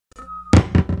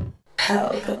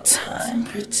Pelpa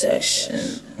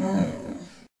protection.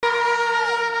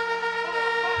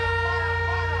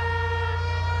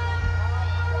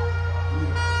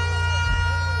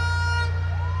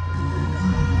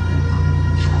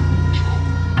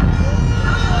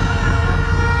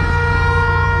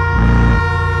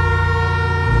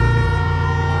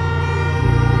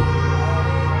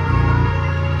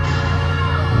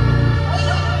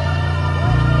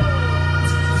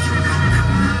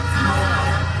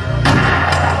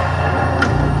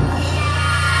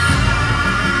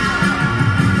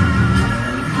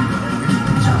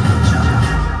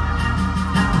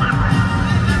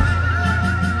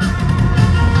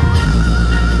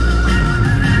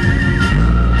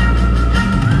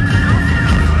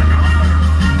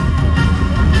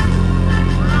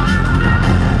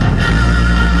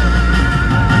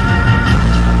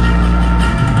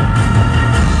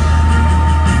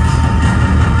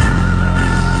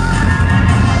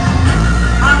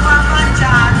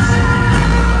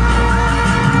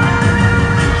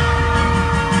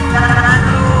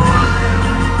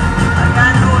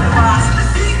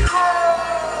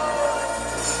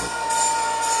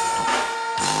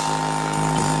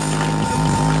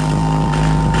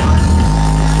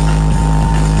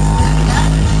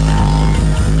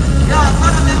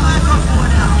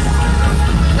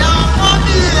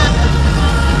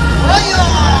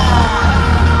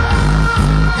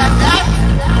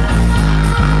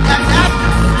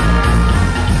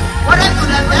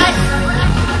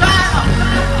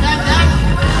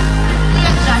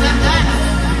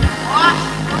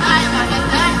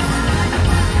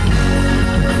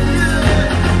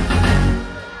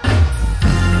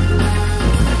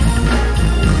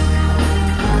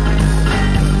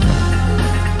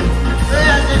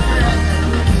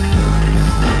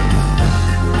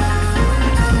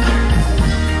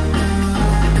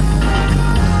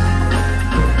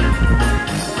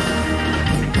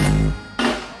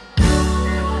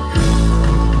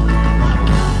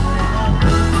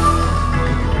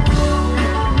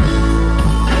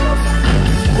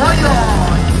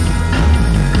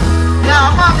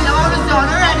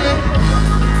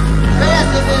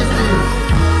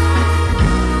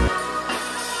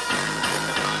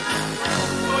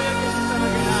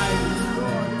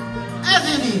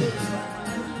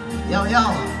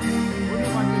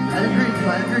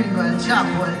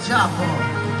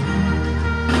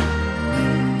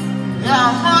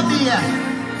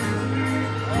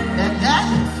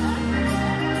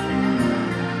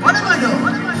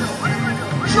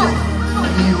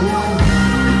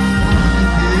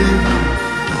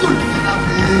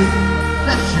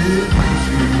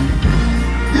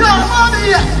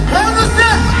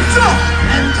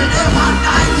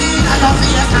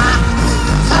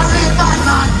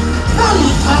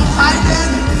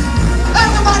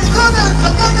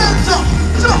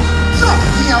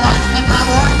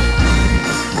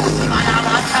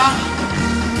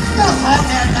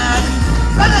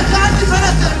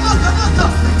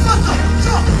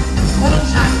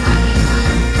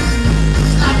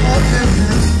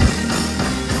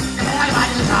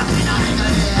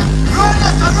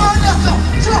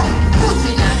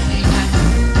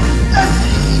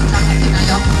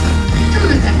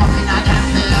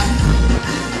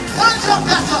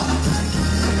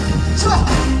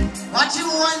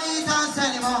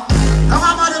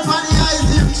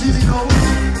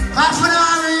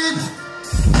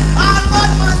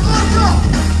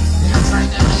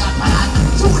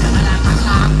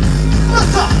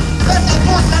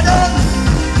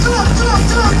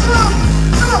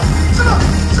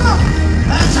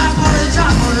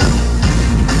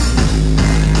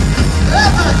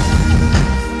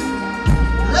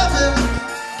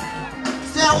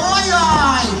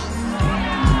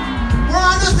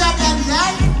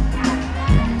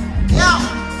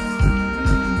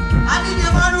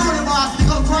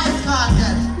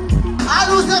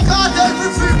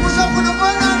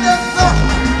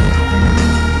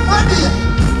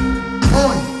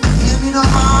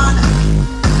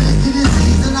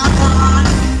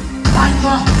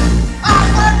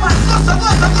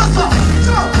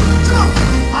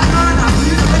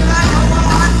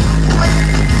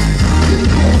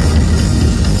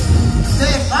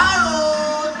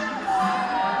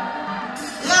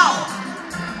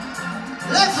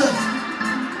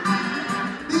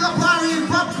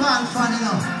 Popcaan fan, you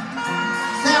know.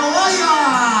 Say, oh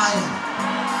yeah.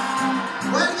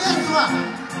 Well, guess what?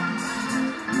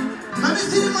 Let me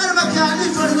see the man who can't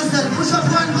live for himself. Push up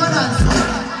one go dance.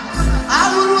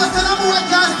 I don't know what I'm going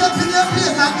to step in your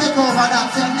place and take over that.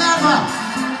 Say, never.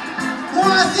 Who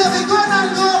wants to see me go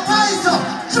and go by so?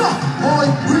 Sure.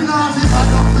 Boy, bring off if I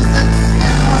don't listen.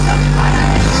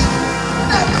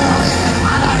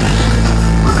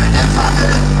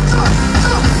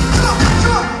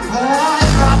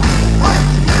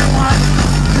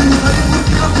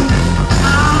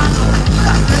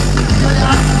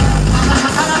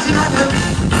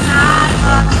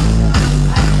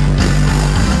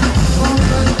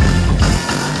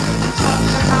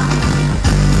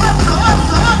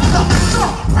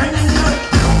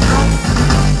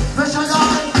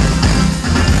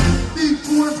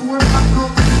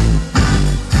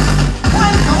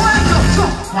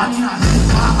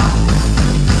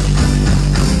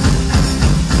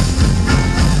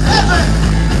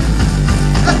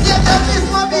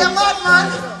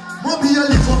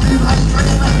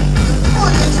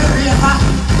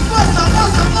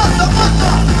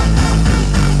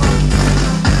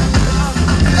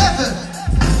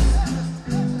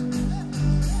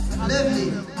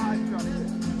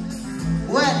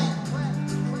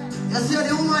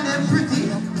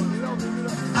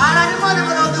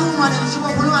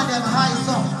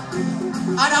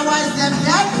 Otherwise, them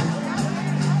dead.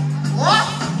 What?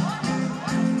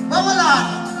 Babylon.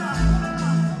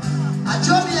 A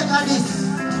Jamaica this.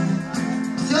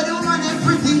 See the woman them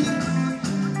pretty.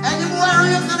 And the more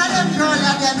rape none of them girl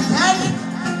are them dead.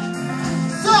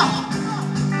 So,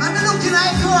 I'm looking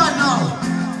at you now.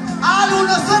 All who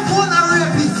know some phone are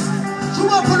rapists. You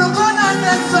up on the gun and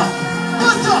then so.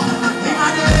 What's up? Him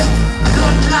and the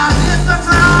blood clot. Yes, the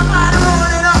frog man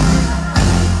rolling up.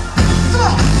 So,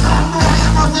 some boy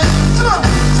you must say, jump.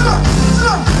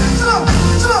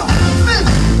 Big.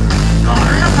 No,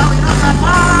 you're coming up that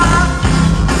far.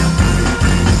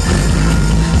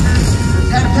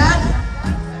 Them dead?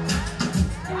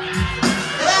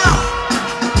 Yeah.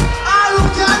 All who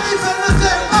can defend the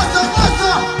same. What's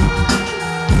up?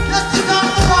 Let's see some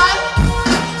boy.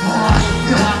 Boy,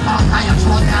 you are not tired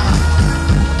for them.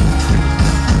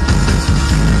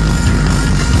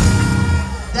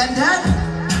 Them dead?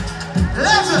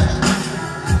 Listen.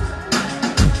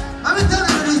 Let me tell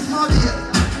you this, Mommy.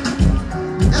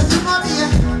 You see, Mommy,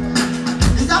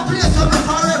 it's a place where we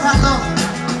forever love.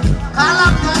 I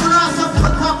like them when I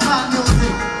support Popcaan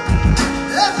music.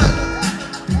 Listen.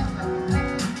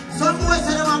 Some boys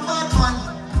say them a bad man,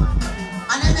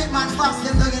 and they make man box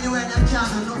them down anywhere them can't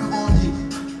do nothing about it.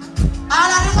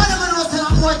 All of them want to say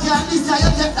them boy can't listen,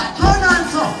 you take that. Don't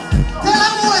answer. Tell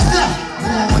them boys say,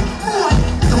 boy,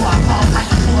 you are Popcaan,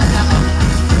 you for them.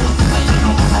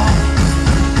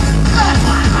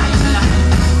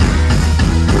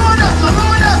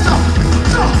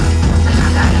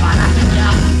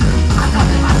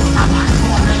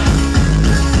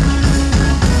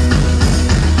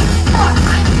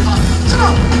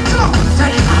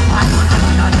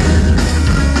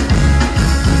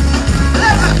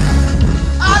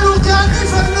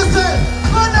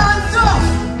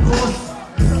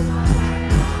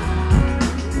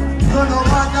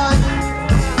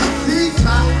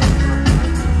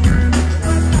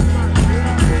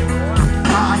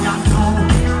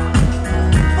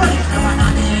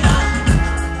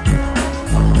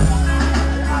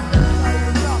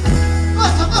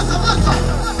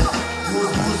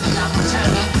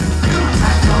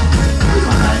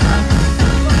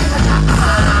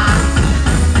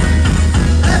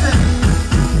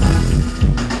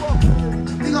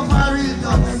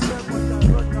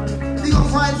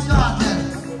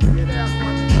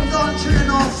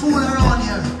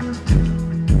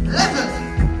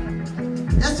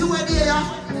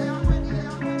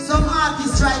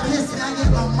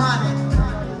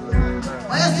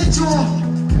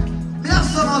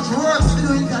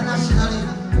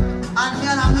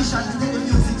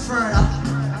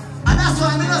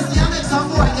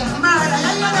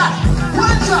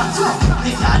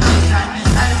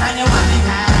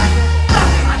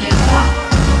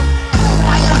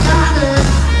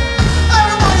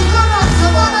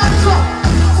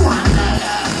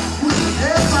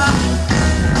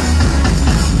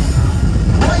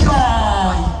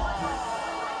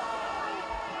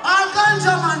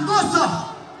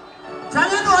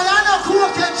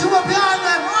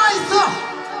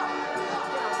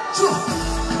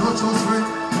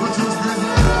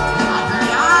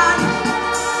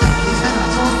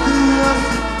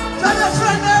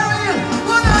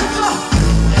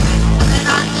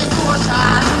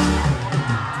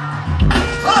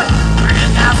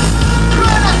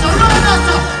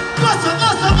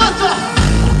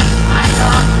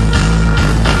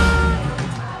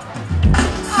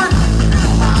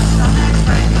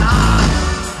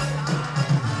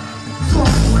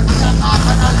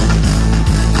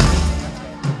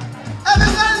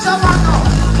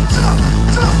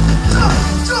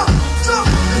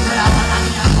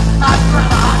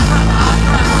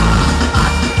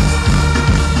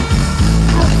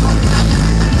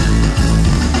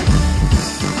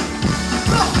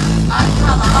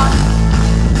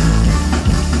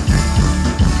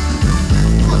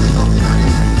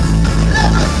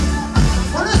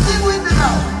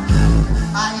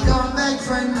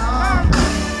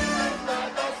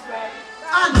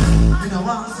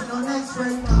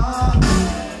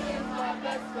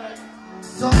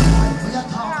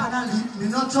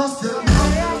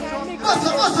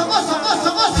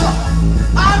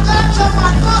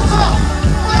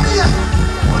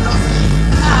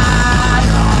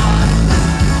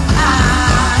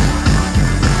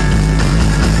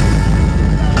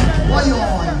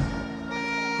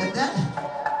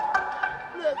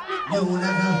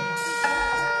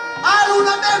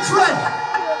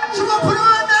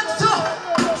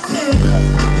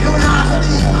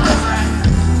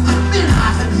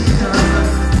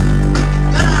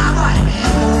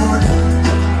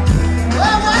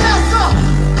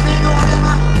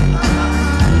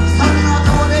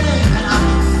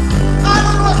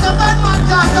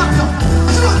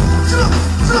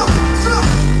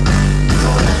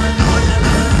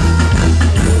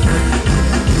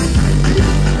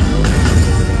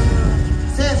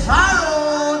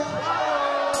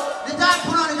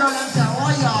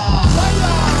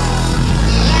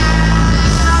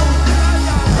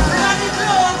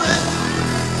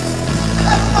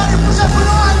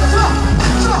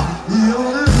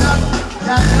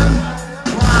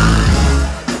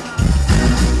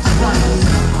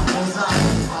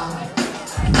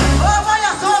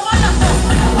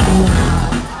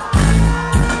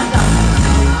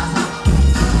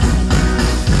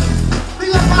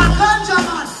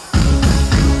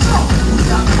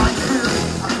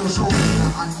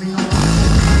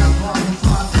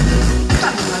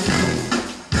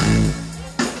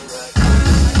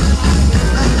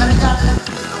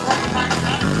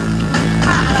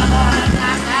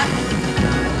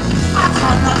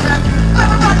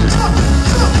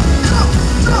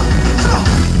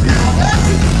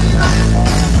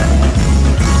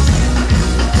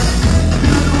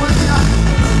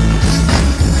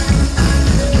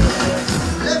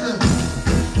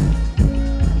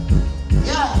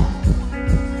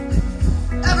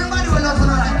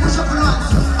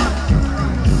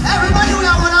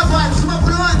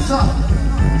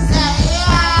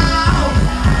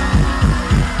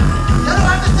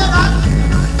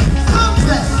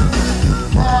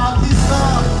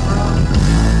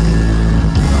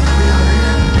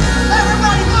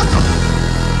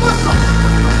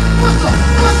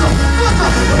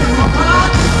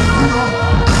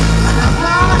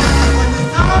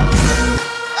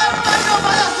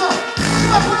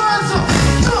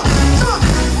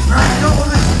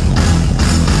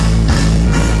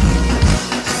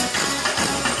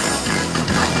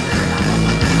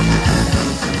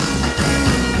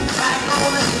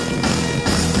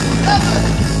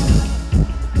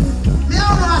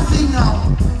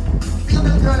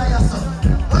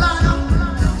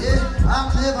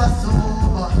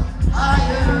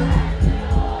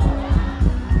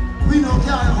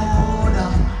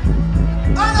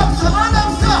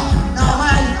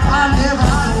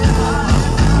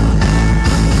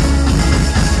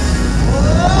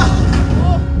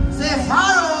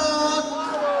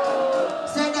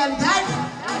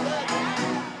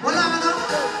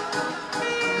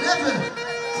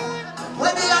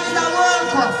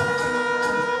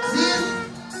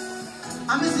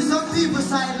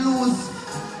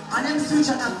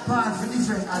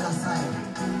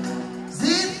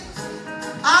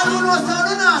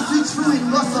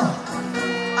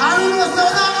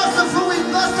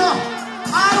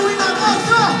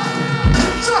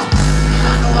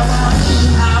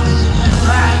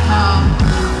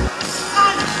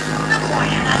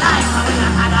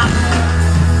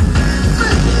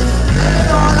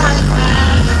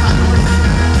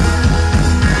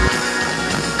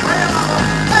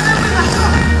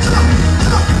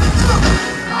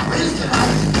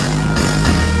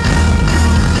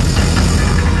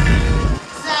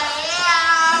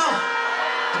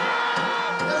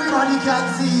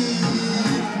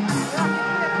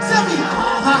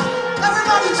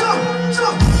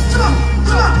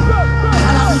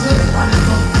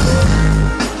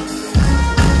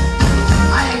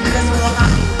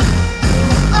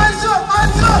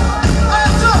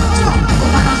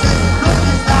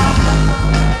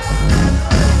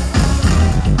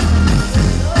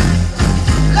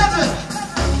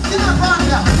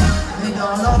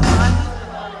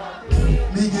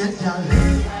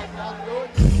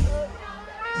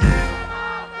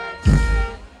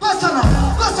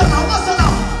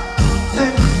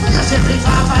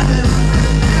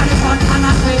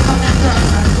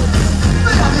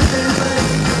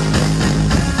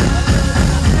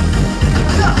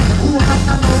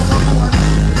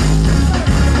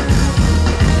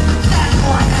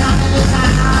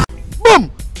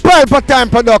 Pelpa Time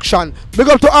production. Big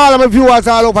up to all of my viewers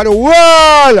all over the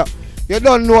world. You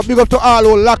don't know. Big up to all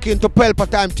who lock into Pelpa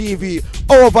Time TV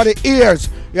over the years.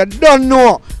 You don't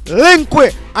know. Link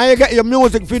with and you get your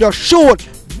music video shoot,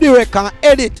 direct and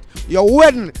edit. Your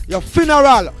wedding, your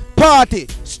funeral, party,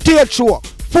 stage show,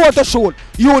 photo shoot,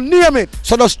 you name it.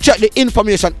 So just check the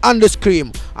information on the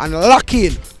screen and lock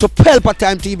in to Pelpa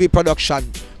Time TV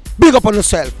production. Big up on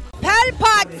yourself.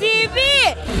 Pelpa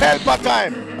TV! Pelpa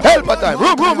Time! Pelpa Time!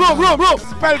 Room!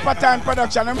 Pelpa Time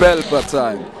production. Pelpa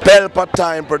Time. Pelpa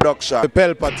Time production.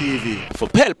 Pelpa TV. For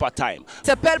Pelpa Time. It's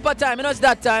a Pelpa Time, you know it's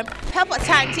that time. Pelpa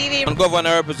Time TV. I'm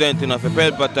governor representing of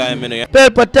Pelpa Time, you know.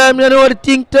 Pelpa Time, you know what the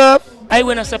thing tough? I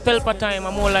when I say Pelpa Time,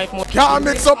 I'm more like more. Can't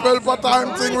mix up Pelpa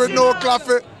Time thing with no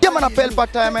coffee. Yeah, man, a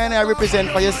Pelpa Time, and I represent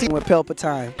for your scene with Pelpa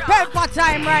Time. Pelpa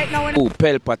Time right now. Oh,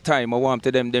 Pelpa Time, I want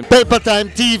to them. Pelpa Time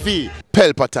TV.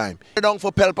 Pelpa Time. Down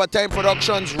for Pelpa Time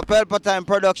Productions. Pelpa Time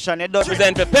production. It does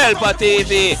Present for Pelpa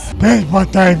TV. Pelpa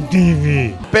Time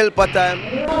TV. Pelpa Time.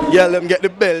 Yeah, let them get the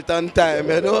belt on time,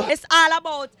 you know. It's all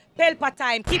about Pelpa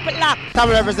Time. Keep it locked. Come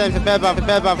represent for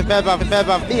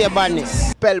Pelpa, be a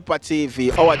badness. Pelpa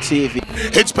TV, our TV.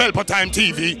 It's Pelpa Time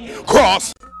TV.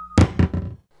 Cross.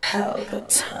 Pelpa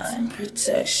Time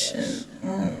protection.